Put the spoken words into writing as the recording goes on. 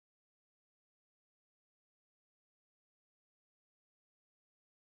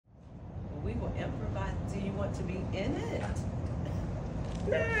Do you want to be in it?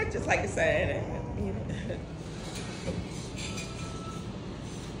 Nah, I just like to say it.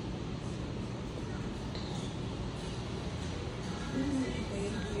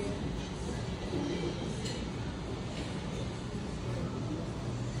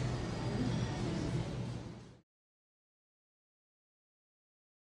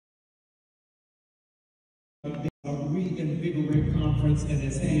 A Reinvigorate conference and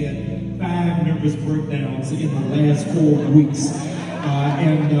has had 5 nervous breakdowns in the last 4 weeks.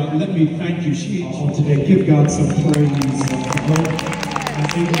 Let me thank you, she on today. Give God some praise for her.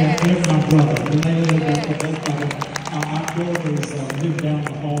 And my brother, glad for both of them. Our daughters live down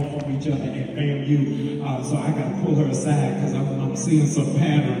the hall from each other at FAMU, so I got to pull her aside because I'm seeing some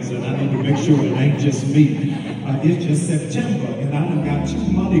patterns and I need to make sure it ain't just me. It's just September and I done got 2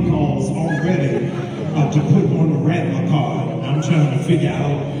 money calls already to put on the Rattler card. I'm trying to figure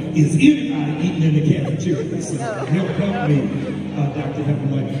out, is anybody eating in the cafeteria? So help me. Dr.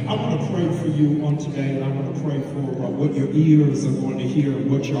 Heatherly, I want to pray for you on today, and I want to pray for what your ears are going to hear,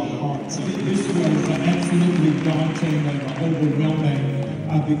 what your hearts are. This was absolutely daunting and overwhelming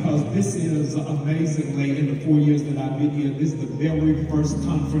because this is amazingly, in the 4 years that I've been here, this is the very first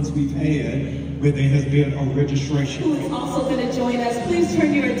conference we've had where there has been a registration. Who is also going to join us? Please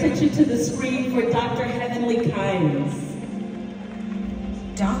turn your attention to the screen for Dr. Heavenly Kimes.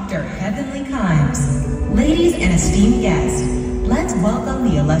 Dr. Heavenly Kimes. Ladies and esteemed guests, let's welcome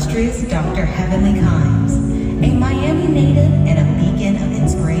the illustrious Dr. Heavenly Kimes, a Miami native and a beacon of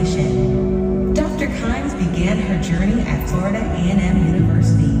inspiration. Dr. Kimes began her journey at Florida A&M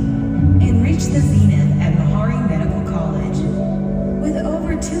University and reached the zenith at Meharry Medical College. With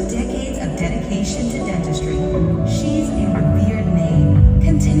over 2 decades of dedication to dentistry, she's a revered name,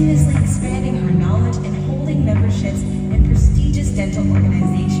 continuously expanding her knowledge and holding memberships in prestigious dental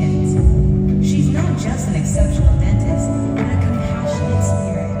organizations. She's not just an exceptional dentist, but a compassionate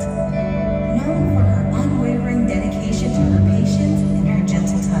spirit, known for her unwavering dedication to her patients and her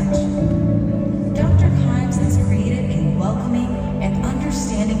gentle touch. Dr. Kimes has created a welcoming and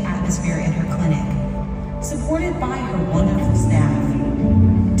understanding atmosphere in her clinic, supported by her wonderful staff.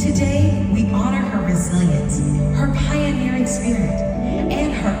 Today, we honor her resilience, her pioneering spirit,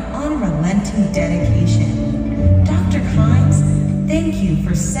 and her unrelenting dedication. Dr. Kimes, thank you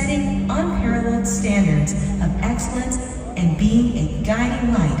for setting unparalleled standards of excellence and being a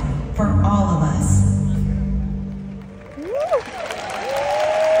guiding light for all of us.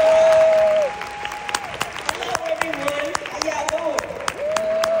 Hello, everyone. How y'all doing?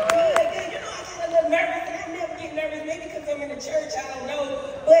 Good. You know, I get a little nervous, and I never get nervous. Maybe because I'm in the church, I don't know.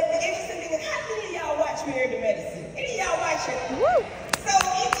 But the interesting thing is, how many of y'all watch Married to Medicine? Any of y'all watch it? So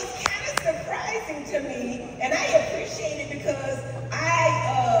it was kind of surprising to me, and I appreciate it because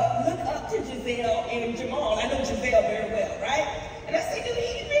I look up to Giselle and Jamal. I know Giselle very well, right? And I said, do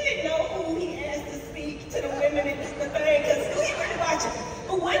he really know who he has to speak to the women in the thing? Because who he really watching?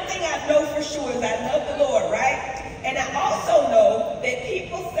 But one thing I know for sure is I love the Lord, right? And I also know that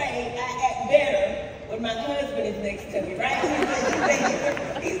people say I act better when my husband is next to me, right?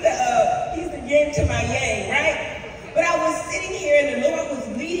 He's the yin to my yang, right? But I was sitting here and the Lord was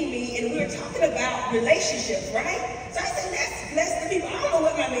leading me and we were talking about relationships, right? So I said, let's bless the people. I don't know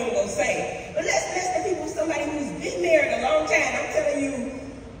what my man gonna say, but let's bless the people with somebody who's been married a long time. I'm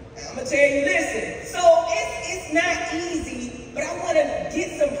gonna tell you, listen. So it's not easy, but I wanna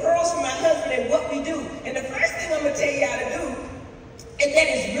get some pearls from my husband and what we do. And the first thing I'm gonna tell y'all to do, and that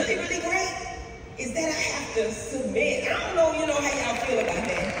is really, really great, is that I have to submit. I don't know, how y'all feel about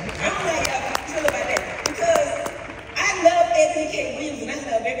that. I don't know how y'all feel about that. Because I love Ebony K. Williams and I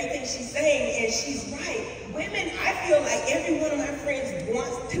love everything she's saying, and she's right. Women, I feel like every one of my friends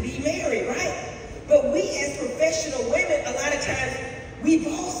wants to be married, right? But we as professional women, a lot of times, we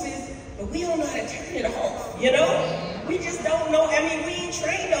bosses, but we don't know how to turn it off, We just don't know. I mean, we ain't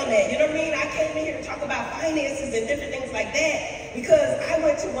trained on that, you know what I mean? I came in here to talk about finances and different things like that because I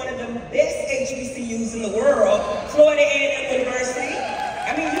went to one of the best HBCUs in the world, Florida A&M University.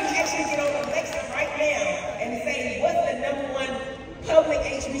 I mean, you can actually get on Alexa right now and say, what's the #1 public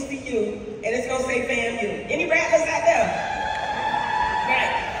HBCU? And it's gonna say FAMU. Any Rattlers out there?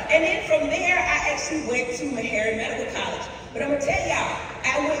 Right. And then from there, I actually went to Meharry Medical College. But I'm gonna tell y'all,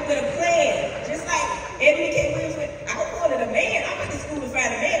 I went with a plan. Just like Ebony K. Williams went, I wanted a man. I went to school to find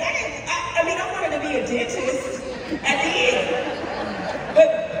a man. I wanted to be a dentist. I did.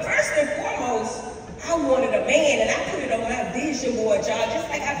 But first and foremost, I wanted a man, and I put it on my vision board, y'all. Just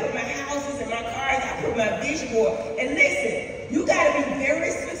like I put my houses and my cars, I put my vision board. And listen, you gotta be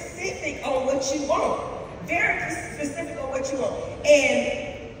very specific on what you want. Very specific on what you want. And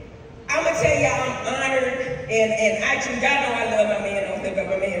I'm gonna tell y'all, I'm honored and I truly, y'all know I love my man, don't think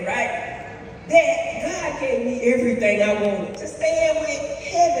about my man, right? That God gave me everything I wanted to stay with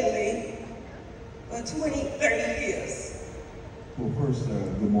Heavenly for 20, 30 years. Well, first,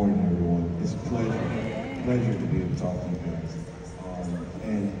 good morning, everyone. It's a pleasure to be able to talk to you guys.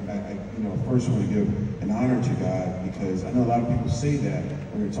 And I first want to give an honor to God, because I know a lot of people say that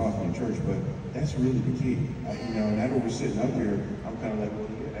when they're talking in church, but that's really the key. Now that we're sitting up here, I'm kind of like, well,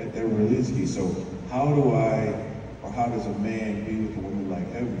 yeah, that really is the key. So how does a man be with a woman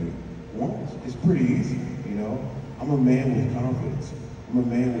like Heavenly? One, it's pretty easy, I'm a man with confidence. I'm a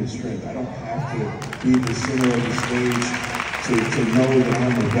man with strength. I don't have to be the center of the stage to know that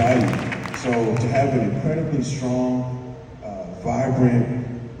I'm of value. So to have an incredibly strong,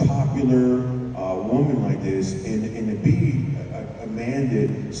 vibrant, popular woman like this, and to be a man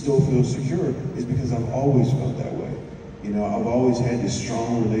that still feels secure, is because I've always felt that way. I've always had this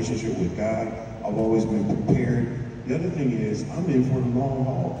strong relationship with God. I've always been prepared. The other thing is, I'm in for the long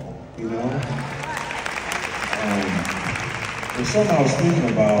haul, And something I was thinking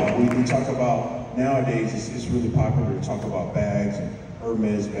about, we talk about, nowadays it's really popular to talk about bags and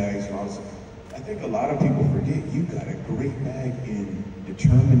Hermes bags and all this. I think a lot of people forget you got a great bag in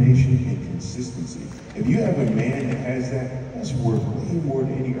determination and consistency. If you have a man that has that, that's worth way more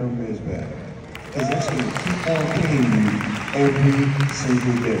than any Hermes bag. Because that's going to keep on paying you every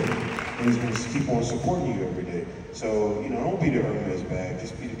single day. And it's going to keep on supporting you every day. So, don't be the Hermes bag,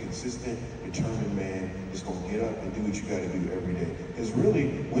 just be the consistent, determined man that's going to get up and do what you got to do every day. Because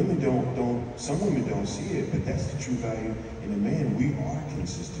really, some women don't see it, but that's the true value in a man. We are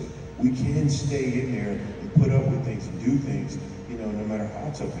consistent. We can stay in there and put up with things and do things, no matter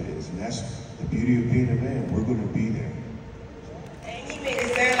how tough it is. And that's the beauty of being a man. We're going to be there. And he made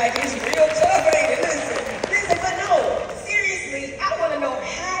it sound like it's real tough, ain't it? Listen, but no, seriously, I want to know,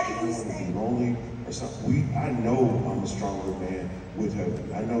 how do you stay? Lonely or something. I know I'm a stronger man with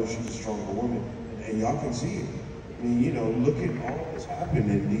her. I know she's a stronger woman, and y'all can see it. Look at all that's happened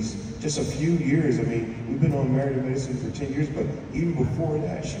in these just a few years. We've been on Married to Medicine for 10 years, but even before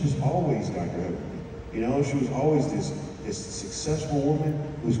that, she was always Dr. Heavenly. She was always this successful woman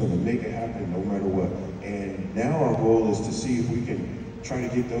who's going to make it happen no matter what. And now our goal is to see if we can try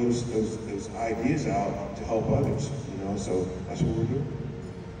to get those ideas out to help others. So that's what we're doing.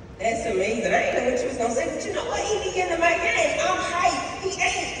 That's amazing. I didn't know what you was gonna say, but you know what? He be getting my game. I'm hyped. He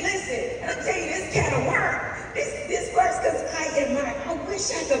ain't. Listen, and I'll tell you, this kind of work. This works because I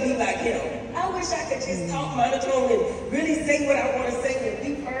wish I could be like him. I wish I could just talk monotone and really say what I want to say and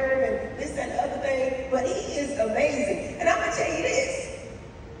be firm and this and the other thing. But he is amazing. And I'm gonna tell you this,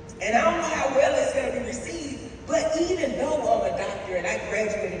 and I don't know how well it's gonna be received, but even though I'm a doctor and I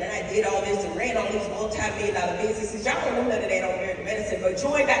graduated and I did all this and ran all these multi-million-dollar businesses, y'all don't know none of that on Married to Medicine, but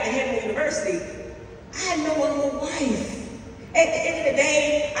joined Dr. Heavenly University, I know I'm a wife. At the end of the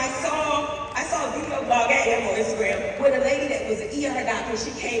day, I saw a video blog I am on Instagram with a lady that was an ER doctor.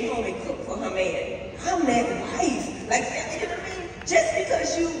 She came home and cooked for her man. I'm that wife. Like, you know what I mean? Just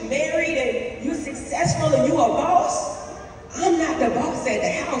because you married and you're successful and you a boss, I'm not the boss at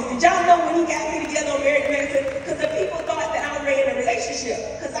the house. Did y'all know when he got me together on Married to Medicine? Because the people thought that I ran a relationship.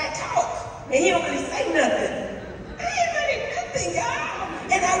 Because I talk. And he don't really say nothing. I ain't running nothing, y'all.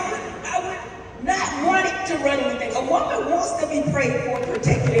 And I would not want it to run anything. A woman wants to be prayed for,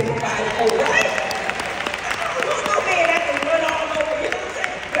 protected, and provided for, right? I don't want no man that can run all over, you know what I'm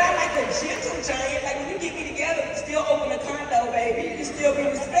saying? But I like a gentle giant. Like when you get me together, you still open a condo, baby. You can still be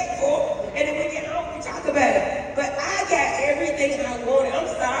respectful. And then we get home, we talk about it. But I got everything I wanted. I'm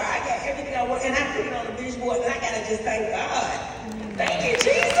sorry, I got everything I wanted. And I put it on the vision board, and I gotta just thank God. Thank you,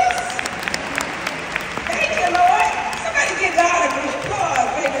 Jesus. Thank you, Lord. Somebody give God a good applause,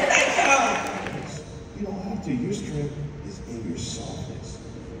 baby. Thank God. You don't have to. Your strength is in your softness.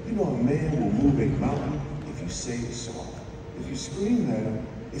 A man will move a mountain if you say it's soft. If you scream at him,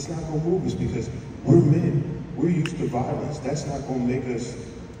 it's not going to move us because we're men. We're used to violence. That's not going to make us,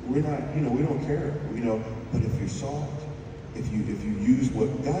 we're not, we don't care, but if you're soft, if you use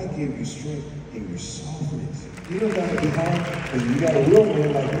what God gave you strength in your softness, you don't got to be hard, because you got a real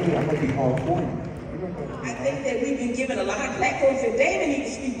man like me, I'm going to be hard for you. I think that we've been given a lot of platforms, and David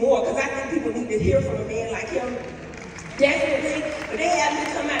needs to speak more, because I think people need to hear from a man like him. Definitely, but they have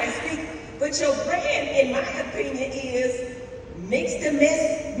to come out and speak. But your brand, in my opinion, is mix the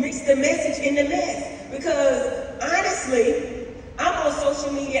message in the mess. Because honestly, I'm on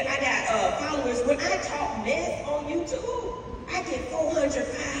social media, I got followers. When I talk mess on YouTube, I get 400,000,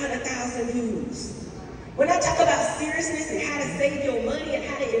 500,000 views. When I talk about seriousness and how to save your money and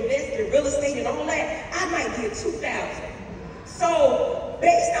how to invest in real estate and all that, I might get 2,000. So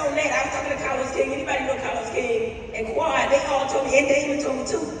based on that, I was talking to Carlos King. Anybody know Carlos King and Quad? They all told me, and Damon told me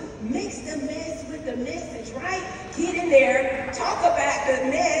too, mix the mess with the message, right? Get in there, talk about the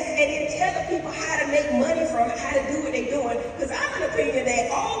mess, and then tell the people how to make money from it, how to do what they're doing. Because I'm of the opinion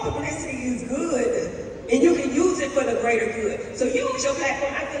that all publicity is good, and you can use it for the greater good. So use your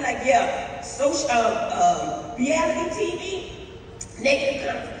platform. I feel like, yeah, social, reality TV,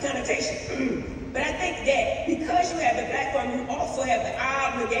 negative connotation. But I think that because you have the platform, you also have the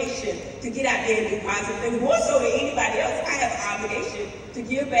obligation to get out there and do positive things. More so than anybody else, I have an obligation to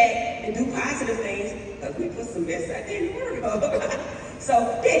give back and do positive things because we put some mess out there in the world. So,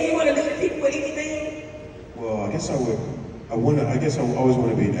 Daddy, you want to leave people with anything? Well, I guess I always want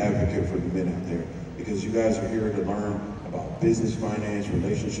to be an advocate for the men out there because you guys are here to learn about business, finance,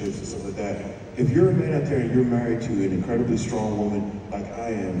 relationships, and stuff like that. If you're a man out there and you're married to an incredibly strong woman like I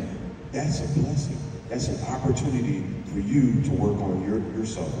am, that's a blessing. That's an opportunity for you to work on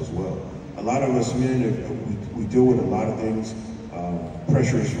yourself as well. A lot of us men, we deal with a lot of things,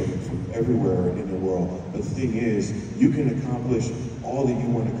 pressures from everywhere in the world. But the thing is, you can accomplish all that you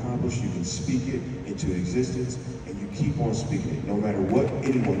want to accomplish. You can speak it into existence, and you keep on speaking it, no matter what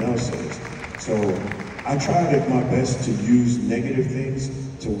anyone else says. So I try my best to use negative things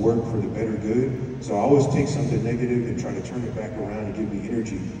to work for the better good. So I always take something negative and try to turn it back around and give me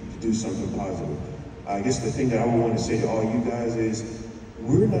energy to do something positive. I guess the thing that I would want to say to all you guys is,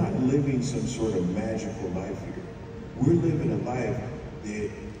 we're not living some sort of magical life here. We're living a life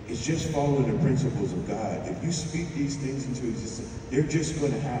that is just following the principles of God. If you speak these things into existence, they're just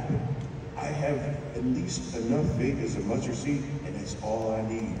going to happen. I have at least enough faith as a mustard seed, and that's all I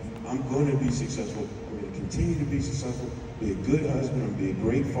need. I'm going to be successful. I'm going to continue to be successful, be a good husband, I'm going to be a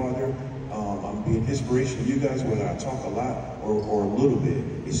great father. I'm being inspiration to you guys, whether I talk a lot or a little bit,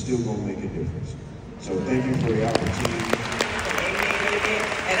 it's still going to make a difference. So thank you for the opportunity.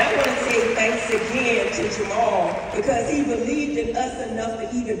 And I want to say thanks again to Jamal because he believed in us enough to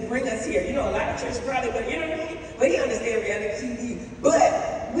even bring us here. You know, a lot of churches probably wouldn't, you know what I mean? But he understands reality TV.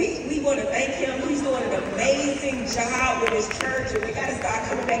 But we want to thank him. He's doing an amazing job with his church, and we got to start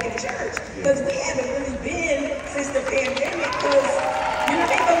coming back in church because we haven't really been since the pandemic. Because you know,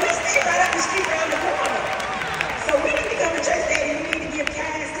 but we stay right up the street around the corner. So we need to come to church, Daddy. We need to give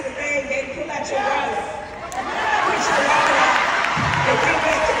cash to the thing, Daddy. Pull out your wallet. Put your wallet out. And bring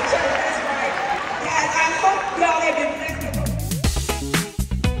back to the church. That's right. Guys, I hope y'all have been blessed.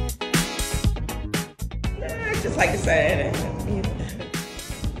 I just like to say that.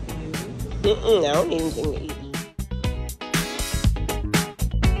 I don't need anything to eat.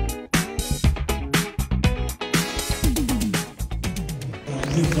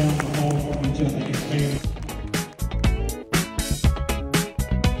 Sit down the hall from each other and family.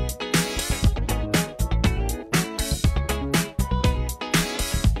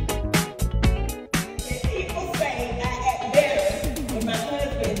 People say I act better when my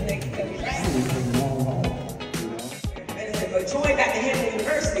husband is next to me, right? But join Dr. Henry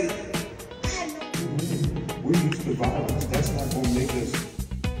University. We're used to violence. That's not going to make us